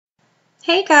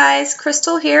Hey guys,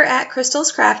 Crystal here at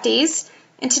Crystal's Crafties,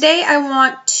 and today I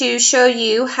want to show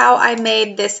you how I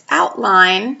made this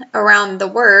outline around the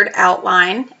word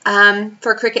outline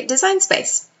for Cricut Design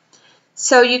Space.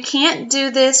 So you can't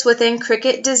do this within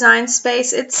Cricut Design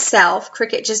Space itself.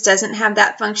 Cricut just doesn't have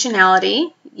that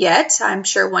functionality yet. I'm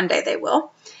sure one day they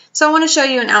will. So I want to show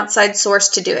you an outside source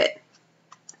to do it.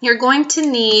 You're going to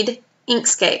need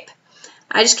Inkscape.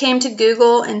 I just came to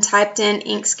Google and typed in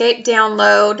Inkscape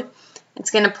download. It's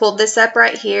going to pull this up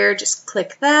right here. Just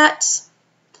click that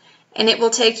and it will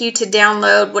take you to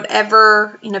download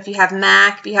whatever, if you have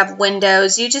Mac, if you have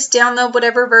Windows, you just download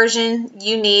whatever version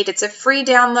you need. It's a free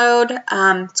download.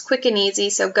 It's quick and easy,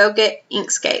 so go get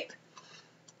Inkscape.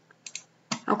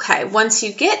 Okay, once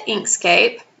you get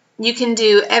Inkscape, you can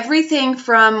do everything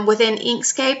from within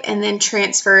Inkscape and then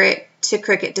transfer it to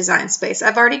Cricut Design Space.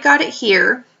 I've already got it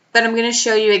here, but I'm going to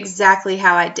show you exactly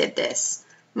how I did this.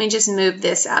 Let me just move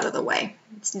this out of the way.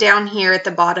 It's down here at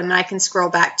the bottom and I can scroll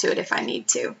back to it if I need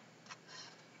to.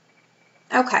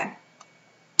 Okay,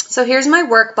 so here's my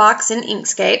workbox in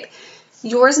Inkscape.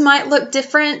 Yours might look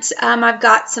different. I've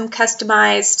got some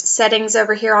customized settings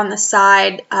over here on the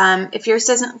side. If yours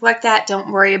doesn't look like that,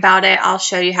 don't worry about it. I'll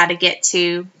show you how to get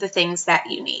to the things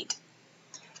that you need.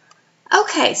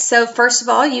 Okay, so first of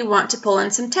all, you want to pull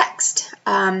in some text.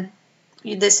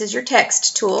 This is your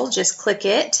text tool. Just click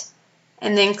it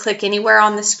and then click anywhere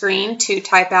on the screen to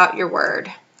type out your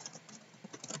word.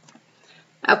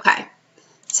 Okay,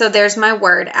 so there's my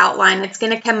word outline. It's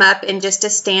going to come up in just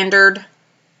a standard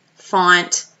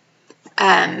font.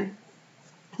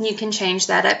 You can change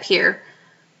that up here.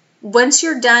 Once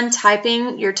you're done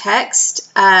typing your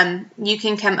text, you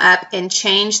can come up and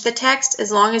change the text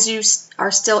as long as you are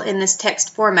still in this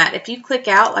text format. If you click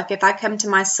out, like if I come to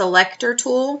my selector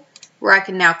tool where I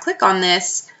can now click on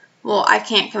this, well, I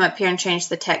can't come up here and change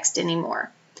the text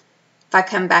anymore. If I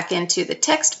come back into the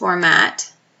text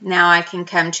format, now I can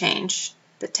come change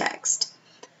the text.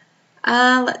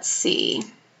 Let's see.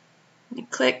 Let me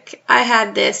click. I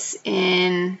had this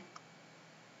in,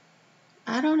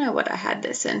 I don't know what I had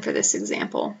this in for this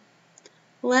example.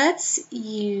 Let's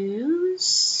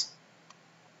use,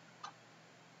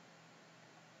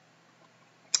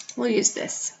 we'll use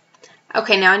this.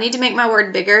 Okay, now I need to make my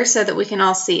word bigger so that we can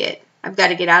all see it. I've got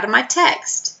to get out of my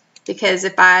text because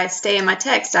if I stay in my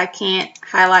text, I can't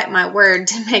highlight my word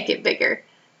to make it bigger.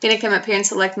 I'm going to come up here and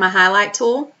select my highlight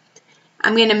tool.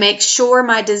 I'm going to make sure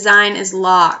my design is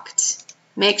locked.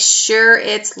 Make sure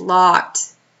it's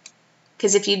locked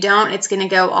because if you don't, it's going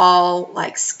to go all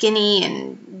like skinny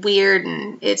and weird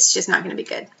and it's just not going to be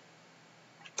good.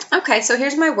 Okay, so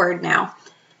here's my word now.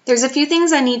 There's a few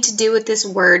things I need to do with this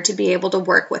word to be able to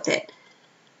work with it.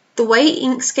 The way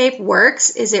Inkscape works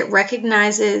is it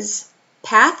recognizes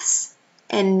paths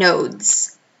and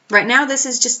nodes. Right now this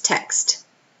is just text,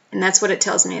 and that's what it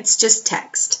tells me. It's just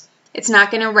text. It's not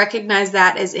going to recognize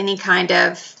that as any kind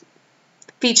of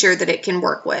feature that it can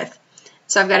work with.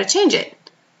 So I've got to change it.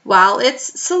 While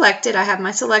it's selected, I have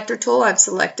my selector tool. I've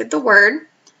selected the word.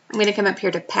 I'm going to come up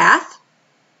here to path,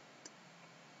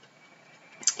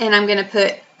 and I'm going to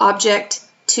put object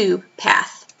to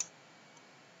path.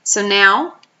 So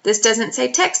now this doesn't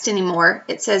say text anymore.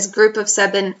 It says group of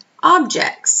 7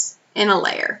 objects in a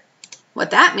layer. What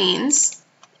that means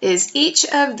is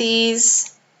each of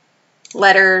these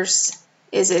letters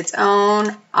is its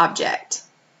own object.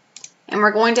 And we're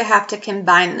going to have to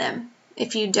combine them.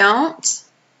 If you don't,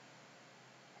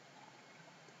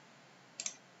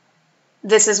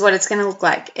 this is what it's going to look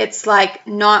like. It's like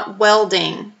not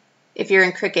welding. If you're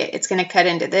in Cricut, it's going to cut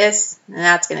into this, and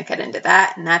that's going to cut into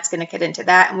that, and that's going to cut into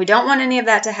that, and we don't want any of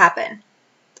that to happen.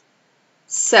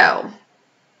 So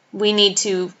we need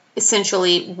to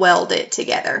essentially weld it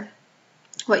together.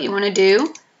 What you want to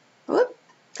do, whoop,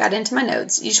 got into my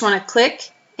nodes. You just want to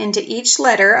click into each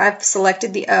letter. I've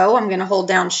selected the O. I'm going to hold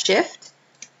down Shift,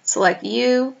 select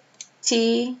U,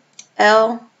 T,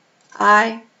 L,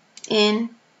 I,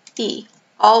 N, E,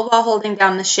 all while holding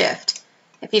down the Shift.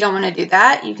 If you don't want to do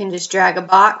that, you can just drag a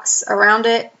box around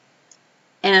it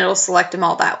and it'll select them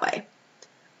all that way.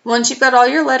 Once you've got all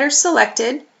your letters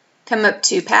selected, come up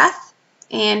to Path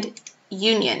and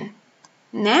Union.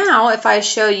 Now, if I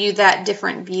show you that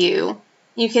different view,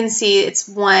 you can see it's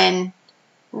one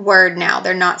word now.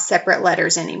 They're not separate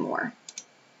letters anymore.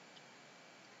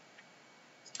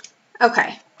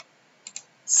 Okay,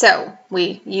 so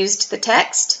we used the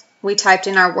text. We typed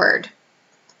in our word.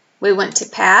 We went to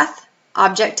Path,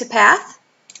 Object to Path,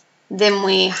 then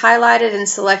we highlighted and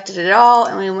selected it all,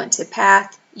 and we went to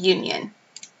Path, Union.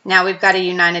 Now we've got a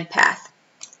united path.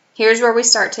 Here's where we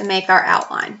start to make our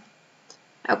outline.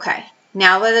 Okay,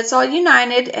 Now that it's all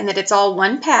united and that it's all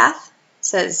one path, it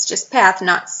says just path,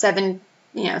 not seven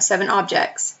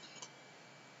objects,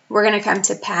 we're going to come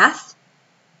to path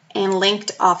and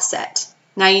linked offset.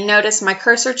 Now you notice my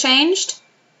cursor changed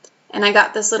and I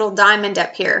got this little diamond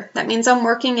up here. That means I'm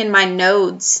working in my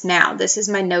nodes now. This is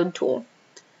my node tool.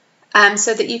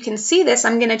 So that you can see this,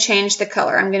 I'm going to change the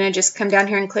color. I'm going to just come down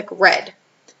here and click red.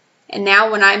 And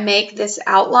now when I make this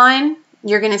outline,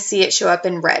 you're going to see it show up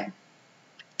in red.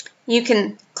 You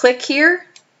can click here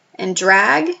and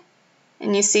drag,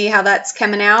 and you see how that's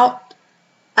coming out.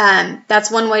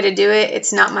 That's one way to do it.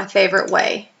 It's not my favorite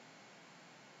way.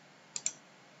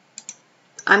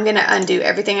 I'm going to undo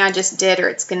everything I just did, or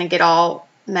it's going to get all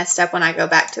messed up when I go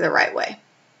back to the right way.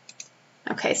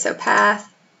 Okay, so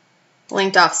path,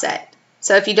 linked offset.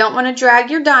 So if you don't want to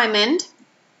drag your diamond,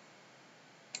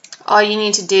 all you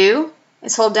need to do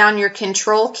is hold down your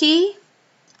Control key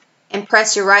and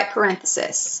press your right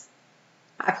parenthesis.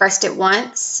 I pressed it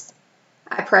once.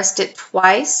 I pressed it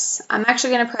twice. I'm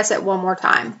actually going to press it one more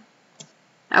time.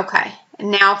 Okay,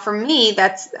 and now for me,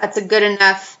 that's a good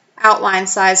enough outline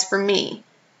size for me.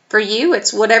 For you,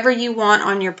 it's whatever you want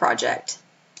on your project.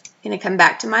 I'm going to come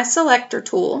back to my selector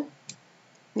tool.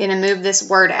 I'm going to move this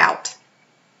word out.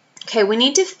 Okay, we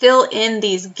need to fill in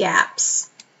these gaps.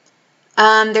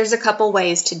 There's a couple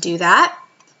ways to do that.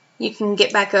 You can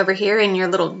get back over here in your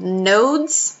little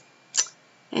nodes,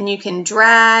 and you can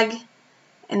drag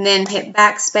and then hit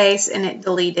backspace, and it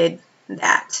deleted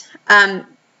that.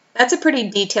 That's a pretty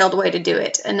detailed way to do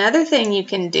it. Another thing you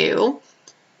can do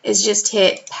is just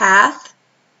hit path,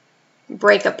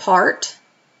 break apart,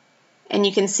 and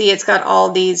you can see it's got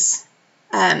all these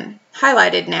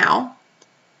highlighted now.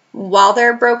 While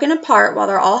they're broken apart, while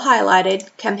they're all highlighted,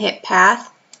 come hit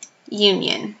path,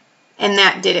 union, and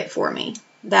that did it for me.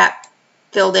 That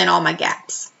filled in all my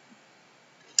gaps.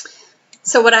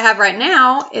 So what I have right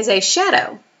now is a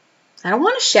shadow. I don't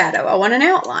want a shadow, I want an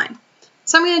outline.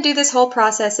 So I'm going to do this whole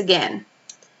process again.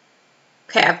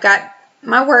 Okay, I've got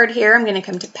my word here. I'm going to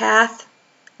come to path,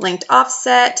 linked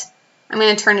offset. I'm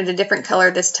going to turn it a different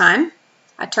color this time.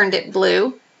 I turned it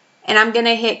blue. And I'm going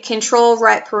to hit Control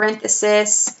right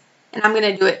parenthesis, and I'm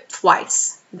going to do it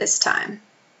twice this time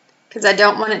because I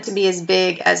don't want it to be as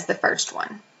big as the first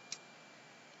one.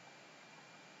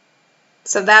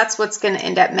 So that's what's going to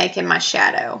end up making my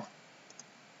shadow.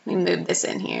 Let me move this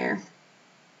in here.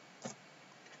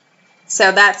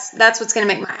 So that's what's going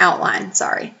to make my outline,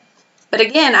 sorry. But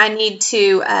again, I need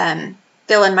to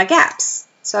fill in my gaps.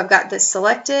 So I've got this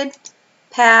selected,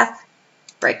 path,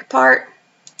 break apart,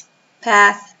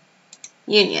 path,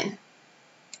 union.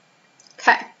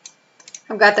 Okay,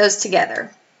 I've got those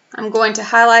together. I'm going to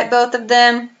highlight both of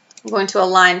them. I'm going to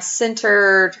align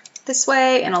centered this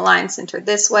way and align centered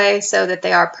this way so that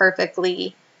they are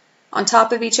perfectly on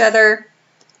top of each other.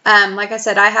 Like I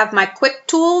said, I have my quick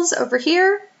tools over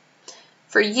here.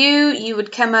 For you, you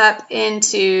would come up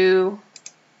into,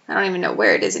 I don't even know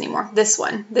where it is anymore, this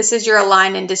one. This is your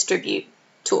align and distribute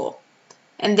tool.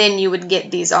 And then you would get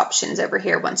these options over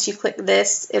here. Once you click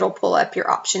this, it'll pull up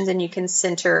your options and you can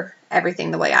center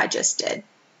everything the way I just did.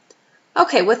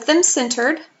 Okay, with them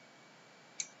centered,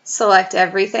 select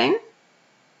everything,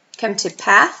 come to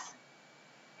path,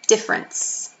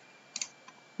 difference.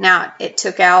 Now it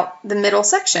took out the middle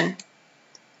section.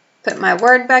 Put my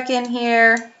word back in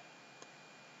here,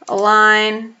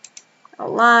 align,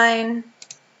 align.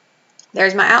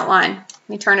 There's my outline. Let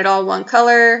me turn it all one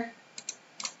color.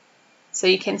 So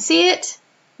you can see it.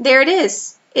 There it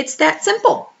is. It's that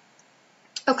simple.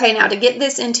 Okay, now to get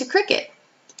this into Cricut,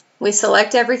 we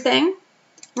select everything.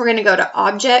 We're going to go to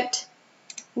Object,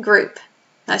 Group.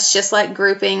 That's just like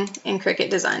grouping in Cricut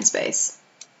Design Space.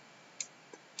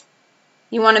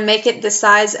 You want to make it the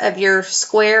size of your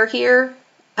square here,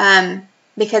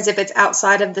 because if it's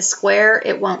outside of the square,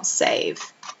 it won't save.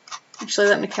 Actually,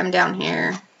 let me come down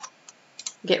here,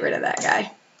 get rid of that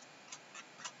guy.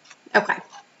 Okay.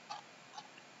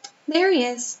 There he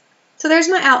is. So there's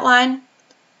my outline. I'm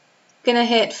going to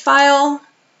hit File,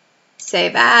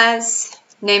 Save As,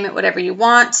 name it whatever you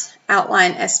want,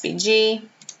 Outline SVG,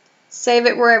 save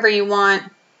it wherever you want,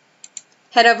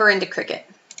 head over into Cricut.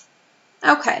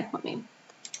 Okay, let me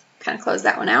kind of close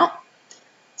that one out.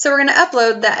 So we're going to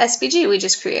upload the SVG we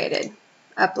just created.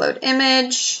 Upload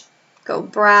image, go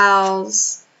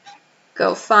browse,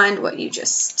 go find what you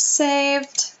just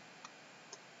saved.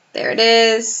 There it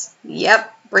is.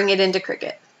 Yep. Bring it into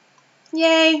Cricut.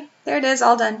 Yay, there it is,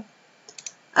 all done.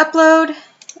 Upload,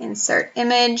 insert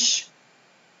image.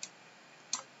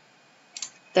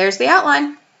 There's the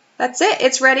outline. That's it,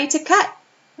 it's ready to cut.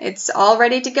 It's all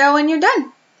ready to go and you're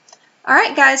done. All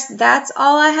right, guys, that's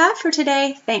all I have for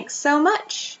today. Thanks so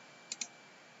much.